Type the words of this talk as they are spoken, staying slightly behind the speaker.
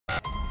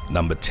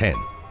Number 10.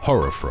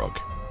 Horror frog.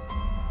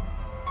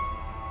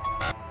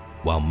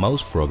 While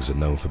most frogs are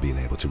known for being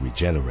able to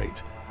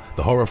regenerate,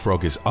 the horror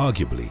frog is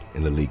arguably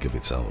in a league of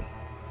its own.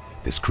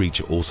 This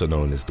creature, also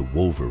known as the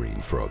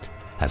Wolverine frog,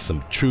 has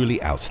some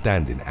truly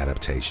outstanding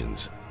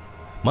adaptations.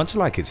 Much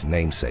like its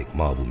namesake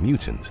Marvel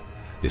mutant,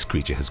 this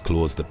creature has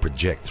claws that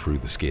project through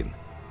the skin.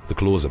 The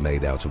claws are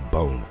made out of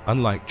bone,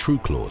 unlike true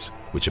claws,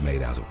 which are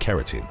made out of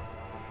keratin.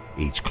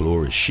 Each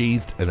claw is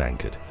sheathed and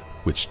anchored,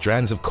 with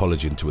strands of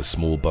collagen to a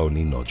small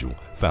bony nodule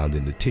found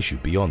in the tissue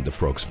beyond the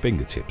frog's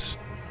fingertips.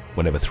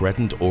 Whenever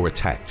threatened or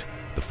attacked,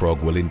 the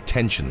frog will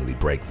intentionally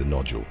break the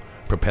nodule,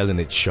 propelling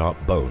its sharp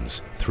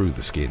bones through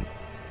the skin.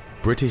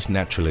 British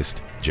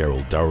naturalist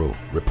Gerald Durrell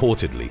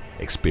reportedly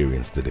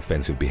experienced the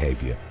defensive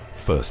behavior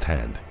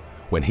firsthand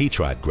when he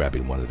tried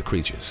grabbing one of the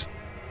creatures.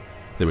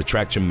 The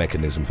retraction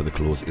mechanism for the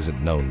claws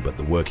isn't known, but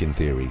the working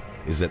theory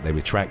is that they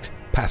retract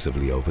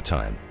passively over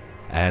time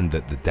and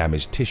that the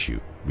damaged tissue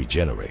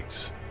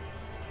regenerates.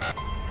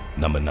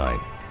 Number 9.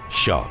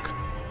 Shark.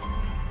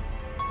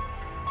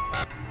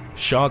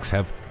 Sharks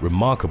have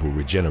remarkable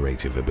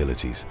regenerative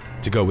abilities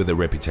to go with their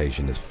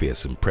reputation as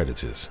fearsome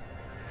predators.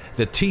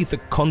 Their teeth are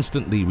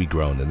constantly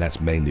regrown, and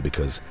that's mainly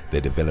because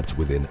they're developed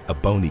within a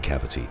bony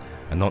cavity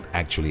and not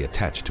actually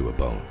attached to a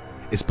bone.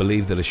 It's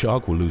believed that a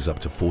shark will lose up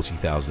to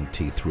 40,000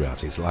 teeth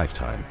throughout its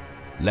lifetime.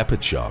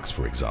 Leopard sharks,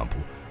 for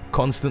example,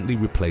 constantly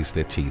replace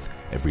their teeth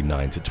every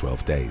 9 to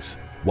 12 days.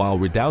 While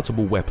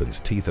redoubtable weapons,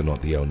 teeth are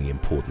not the only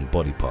important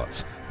body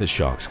parts that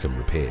sharks can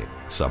repair.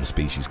 Some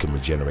species can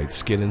regenerate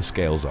skin and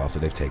scales after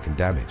they've taken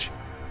damage.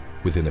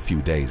 Within a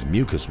few days,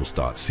 mucus will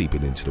start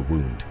seeping into the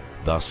wound,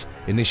 thus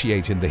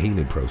initiating the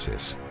healing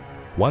process.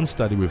 One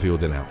study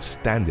revealed an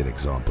outstanding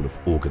example of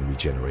organ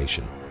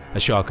regeneration. A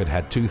shark had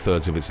had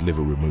 2/3 of its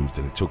liver removed,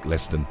 and it took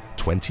less than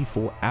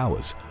 24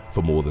 hours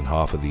for more than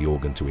half of the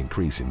organ to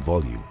increase in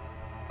volume.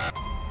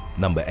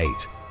 Number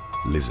 8.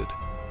 Lizard.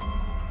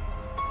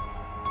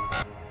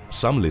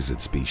 Some lizard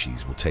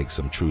species will take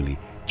some truly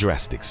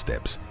drastic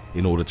steps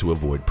in order to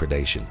avoid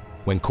predation.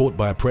 When caught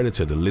by a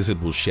predator, the lizard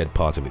will shed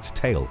part of its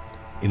tail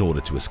in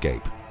order to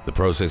escape. The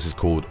process is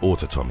called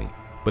autotomy,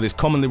 but is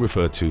commonly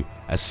referred to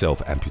as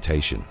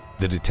self-amputation.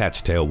 The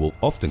detached tail will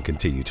often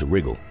continue to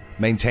wriggle,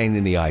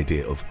 maintaining the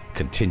idea of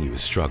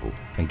continuous struggle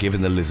and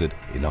giving the lizard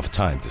enough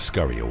time to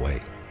scurry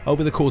away.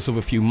 Over the course of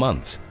a few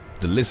months,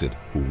 the lizard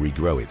will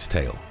regrow its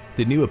tail.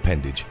 The new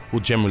appendage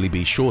will generally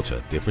be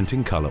shorter, different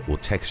in color or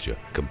texture,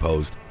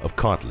 composed of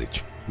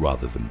cartilage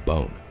rather than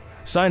bone.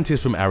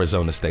 Scientists from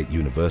Arizona State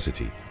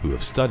University who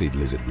have studied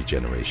lizard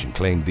regeneration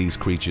claim these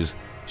creatures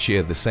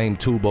share the same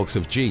toolbox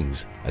of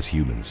genes as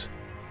humans.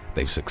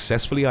 They've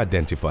successfully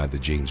identified the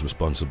genes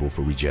responsible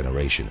for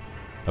regeneration,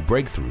 a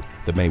breakthrough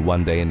that may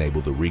one day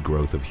enable the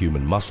regrowth of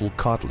human muscle,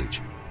 cartilage,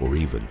 or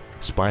even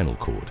spinal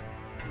cord.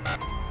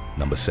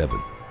 Number 7.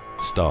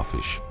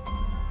 Starfish.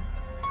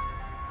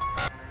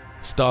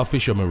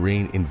 Starfish are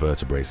marine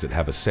invertebrates that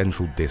have a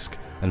central disc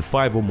and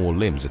 5 or more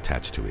limbs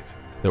attached to it.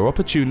 They're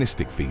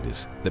opportunistic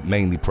feeders that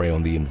mainly prey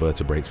on the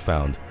invertebrates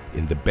found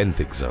in the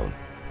benthic zone,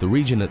 the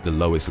region at the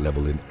lowest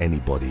level in any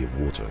body of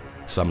water.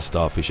 Some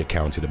starfish are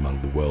counted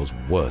among the world's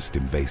worst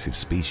invasive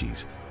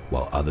species,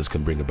 while others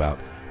can bring about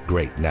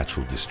great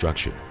natural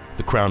destruction.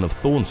 The crown of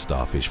thorns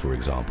starfish, for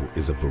example,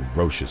 is a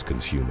ferocious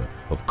consumer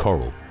of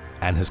coral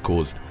and has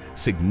caused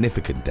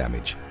significant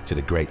damage to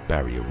the Great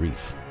Barrier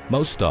Reef.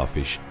 Most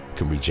starfish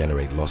can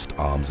regenerate lost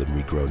arms and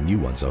regrow new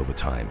ones over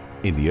time.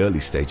 In the early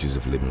stages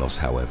of limb loss,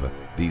 however,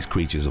 these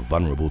creatures are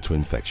vulnerable to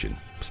infection.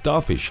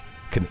 Starfish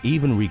can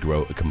even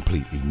regrow a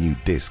completely new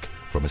disc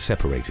from a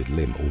separated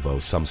limb, although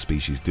some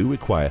species do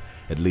require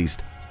at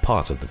least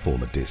part of the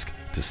former disc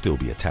to still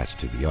be attached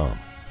to the arm.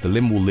 The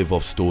limb will live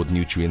off stored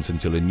nutrients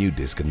until a new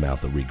disc and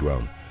mouth are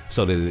regrown,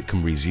 so that it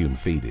can resume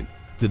feeding.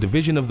 The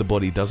division of the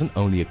body doesn't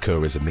only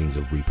occur as a means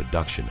of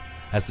reproduction,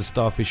 as the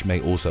starfish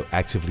may also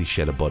actively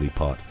shed a body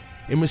part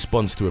in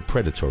response to a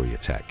predatory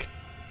attack.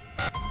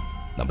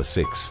 Number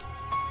 6.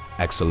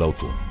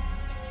 Axolotl.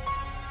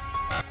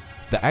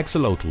 The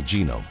axolotl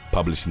genome,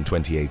 published in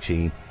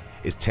 2018,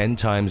 is 10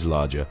 times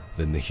larger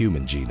than the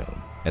human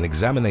genome. An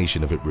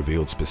examination of it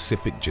revealed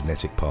specific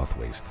genetic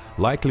pathways,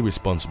 likely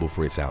responsible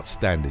for its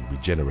outstanding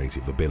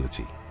regenerative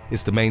ability.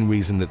 It's the main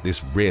reason that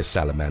this rare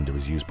salamander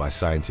is used by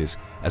scientists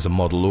as a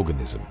model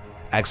organism.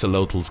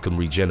 Axolotls can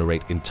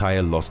regenerate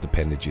entire lost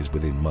appendages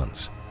within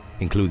months,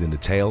 including the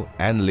tail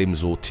and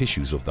limbs or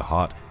tissues of the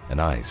heart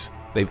and eyes.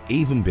 They've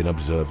even been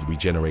observed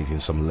regenerating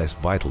some less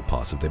vital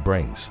parts of their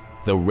brains.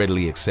 They'll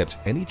readily accept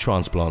any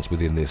transplants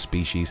within their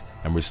species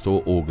and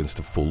restore organs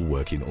to full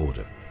working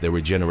order. Their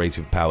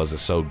regenerative powers are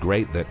so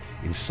great that,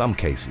 in some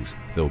cases,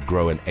 they'll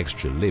grow an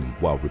extra limb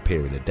while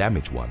repairing a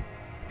damaged one,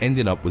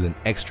 ending up with an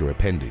extra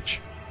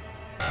appendage.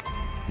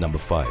 Number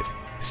 5.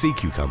 Sea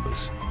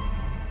cucumbers.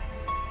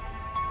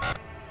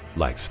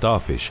 Like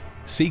starfish,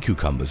 sea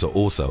cucumbers are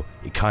also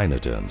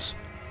echinoderms.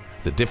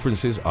 The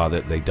differences are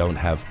that they don't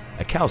have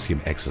a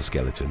calcium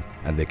exoskeleton,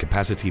 and their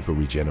capacity for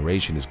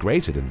regeneration is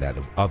greater than that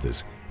of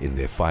others in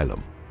their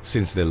phylum.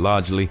 Since they're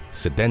largely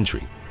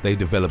sedentary, they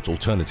developed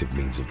alternative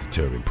means of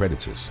deterring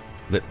predators.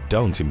 that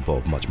don't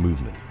involve much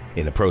movement.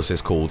 In a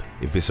process called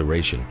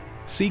evisceration,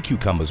 sea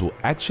cucumbers will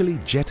actually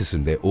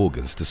jettison their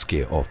organs to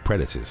scare off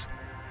predators.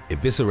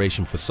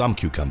 Evisceration for some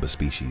cucumber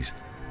species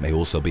may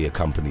also be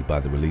accompanied by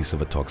the release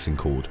of a toxin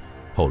called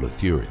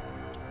holothuriin.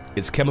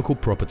 Its chemical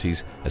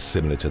properties are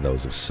similar to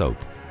those of soap,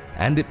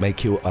 and it may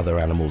kill other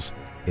animals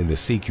in the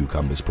sea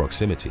cucumber's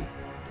proximity.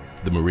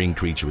 The marine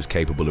creature is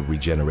capable of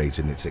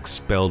regenerating its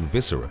expelled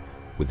viscera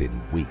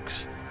within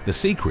weeks. The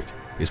secret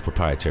is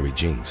proprietary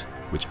genes,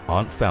 which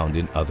aren't found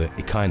in other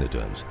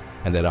echinoderms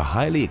and that are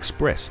highly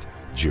expressed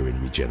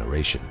during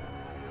regeneration.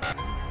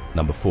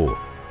 Number 4.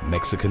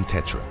 Mexican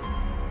tetra.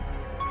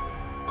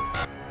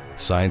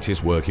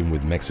 Scientists working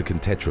with Mexican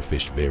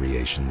tetrafish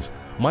variations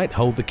might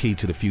hold the key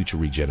to the future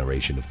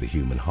regeneration of the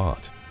human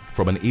heart.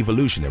 From an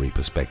evolutionary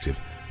perspective,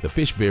 the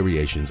fish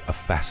variations are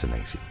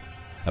fascinating.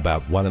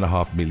 About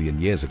 1.5 million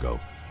years ago,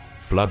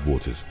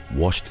 floodwaters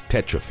washed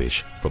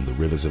tetrafish from the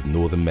rivers of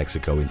northern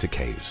Mexico into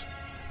caves.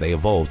 They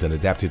evolved and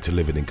adapted to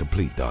living in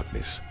complete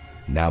darkness.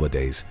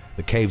 Nowadays,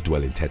 the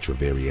cave-dwelling tetra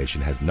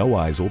variation has no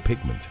eyes or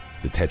pigment.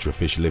 The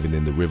tetrafish living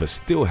in the river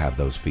still have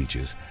those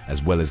features,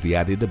 as well as the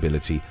added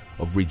ability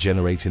of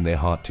regenerating their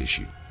heart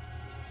tissue.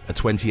 A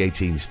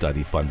 2018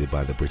 study funded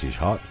by the British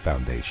Heart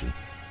Foundation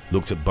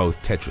looked at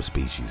both tetra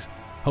species,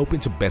 hoping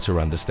to better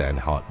understand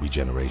heart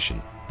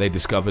regeneration. They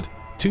discovered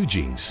 2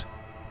 genes,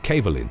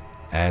 caveolin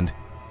and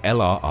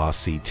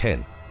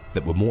LRRC10,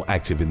 that were more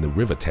active in the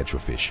river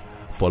tetrafish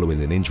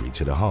following an injury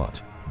to the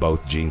heart.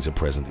 Both genes are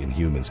present in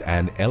humans,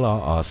 and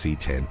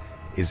LRRC10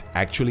 is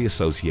actually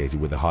associated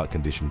with a heart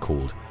condition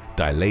called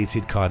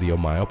dilated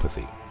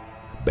cardiomyopathy.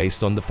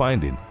 Based on the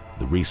finding,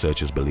 the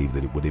researchers believe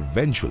that it would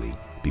eventually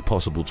be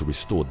possible to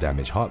restore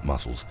damaged heart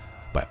muscles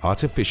by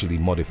artificially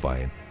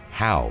modifying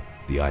how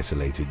the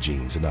isolated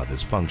genes and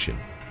others function.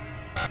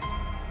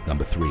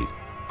 Number 3.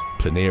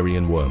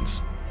 Planarian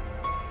worms.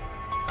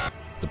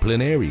 The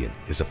planarian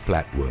is a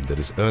flatworm that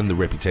has earned the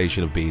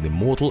reputation of being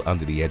immortal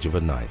under the edge of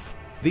a knife.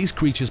 These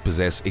creatures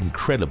possess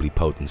incredibly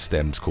potent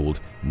stems called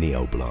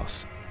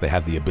neoblasts. They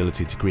have the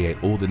ability to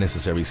create all the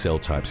necessary cell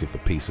types if a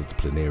piece of the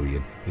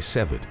planarian is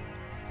severed.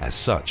 As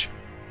such,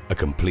 a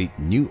complete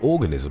new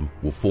organism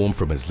will form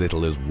from as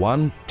little as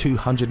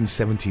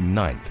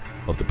 1/279th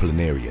of the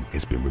planarian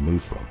it's been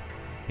removed from.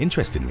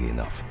 Interestingly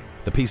enough,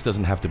 the piece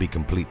doesn't have to be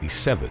completely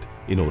severed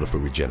in order for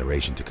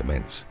regeneration to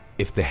commence.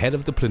 If the head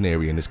of the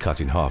planarian is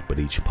cut in half but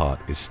each part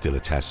is still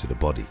attached to the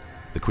body,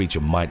 the creature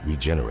might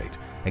regenerate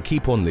and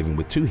keep on living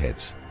with 2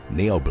 heads.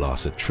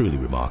 Neoblasts are truly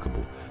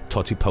remarkable,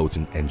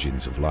 totipotent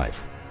engines of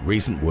life.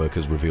 Recent work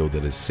has revealed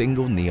that a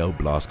single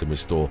neoblast can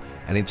restore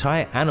an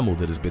entire animal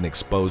that has been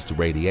exposed to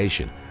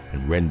radiation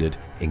and rendered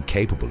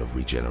incapable of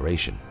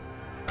regeneration.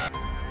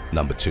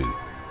 Number 2.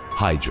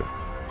 Hydra.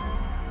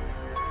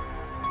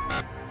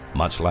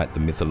 Much like the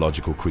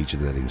mythological creature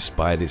that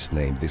inspired its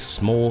name, this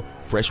small,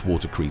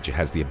 freshwater creature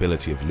has the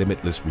ability of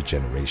limitless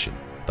regeneration.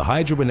 The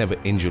Hydra, whenever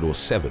injured or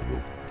severed,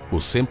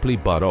 will simply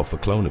bud off a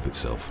clone of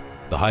itself.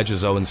 The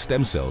Hydrazoan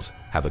stem cells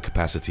have a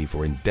capacity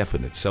for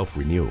indefinite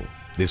self-renewal.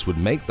 This would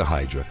make the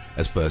Hydra,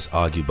 as first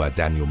argued by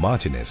Daniel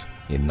Martinez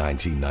in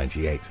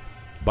 1998,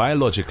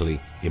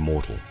 biologically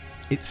immortal.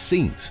 It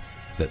seems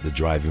that the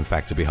driving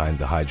factor behind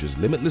the Hydra's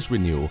limitless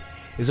renewal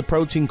is a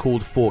protein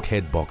called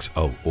forkhead box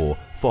O, or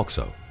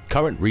FOXO.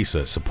 Current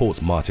research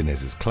supports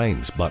Martinez's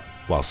claims, but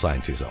while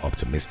scientists are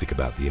optimistic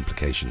about the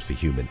implications for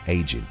human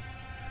aging,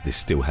 this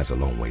still has a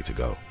long way to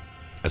go.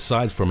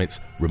 Aside from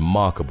its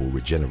remarkable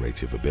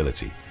regenerative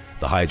ability,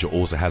 the Hydra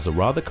also has a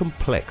rather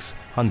complex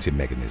hunting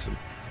mechanism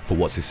for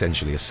what's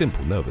essentially a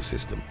simple nervous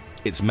system.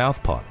 Its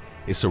mouthpart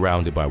is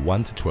surrounded by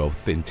 1 to 12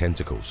 thin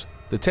tentacles.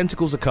 The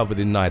tentacles are covered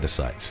in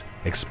cnidocytes,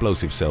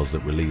 explosive cells that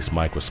release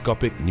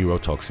microscopic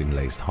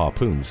neurotoxin-laced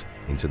harpoons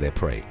into their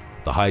prey.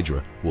 The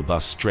Hydra will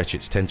thus stretch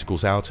its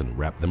tentacles out and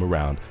wrap them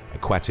around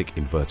aquatic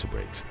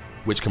invertebrates,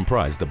 which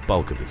comprise the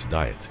bulk of its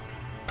diet.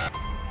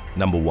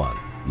 Number 1.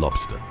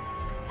 Lobster.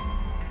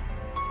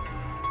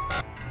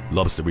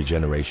 Lobster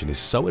regeneration is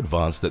so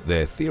advanced that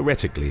they're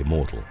theoretically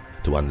immortal.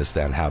 To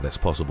understand how that's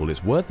possible,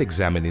 it's worth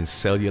examining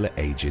cellular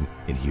aging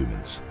in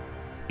humans.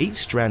 Each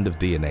strand of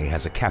DNA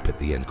has a cap at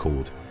the end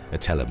called a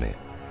telomere,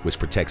 which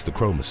protects the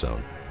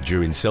chromosome.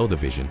 During cell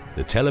division,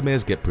 the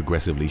telomeres get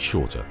progressively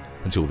shorter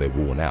until they're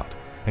worn out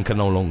and can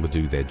no longer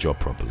do their job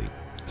properly.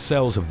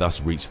 Cells have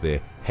thus reached their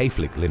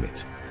Hayflick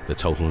limit, the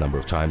total number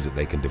of times that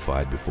they can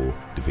divide before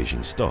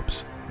division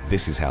stops.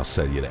 This is how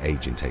cellular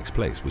aging takes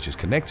place, which is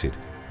connected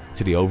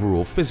to the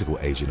overall physical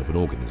aging of an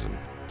organism.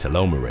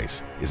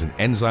 Telomerase is an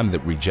enzyme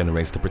that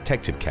regenerates the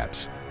protective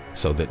caps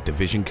so that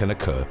division can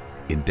occur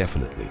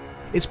indefinitely.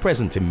 It's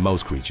present in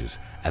most creatures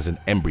as an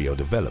embryo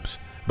develops,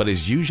 but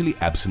is usually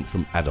absent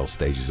from adult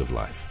stages of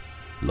life.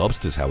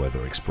 Lobsters,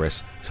 however,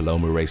 express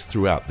telomerase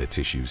throughout their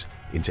tissues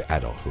into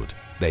adulthood.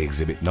 They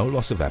exhibit no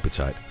loss of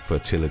appetite,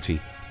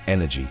 fertility,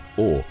 energy,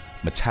 or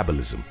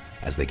metabolism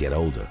as they get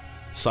older.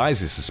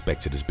 Size is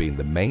suspected as being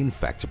the main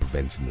factor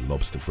preventing the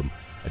lobster from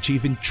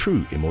achieving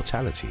true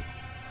immortality.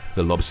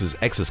 The lobster's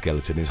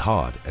exoskeleton is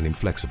hard and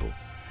inflexible,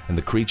 and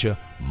the creature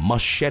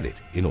must shed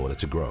it in order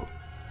to grow.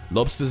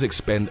 Lobsters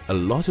expend a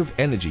lot of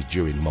energy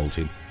during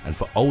molting, and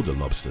for older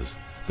lobsters,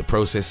 the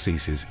process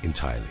ceases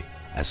entirely.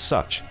 As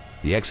such,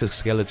 the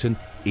exoskeleton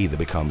either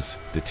becomes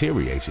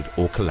deteriorated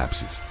or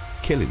collapses,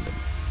 killing them.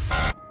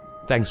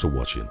 Thanks for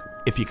watching.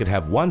 If you could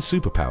have one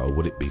superpower,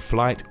 would it be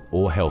flight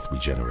or health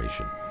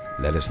regeneration?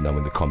 Let us know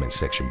in the comments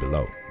section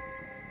below.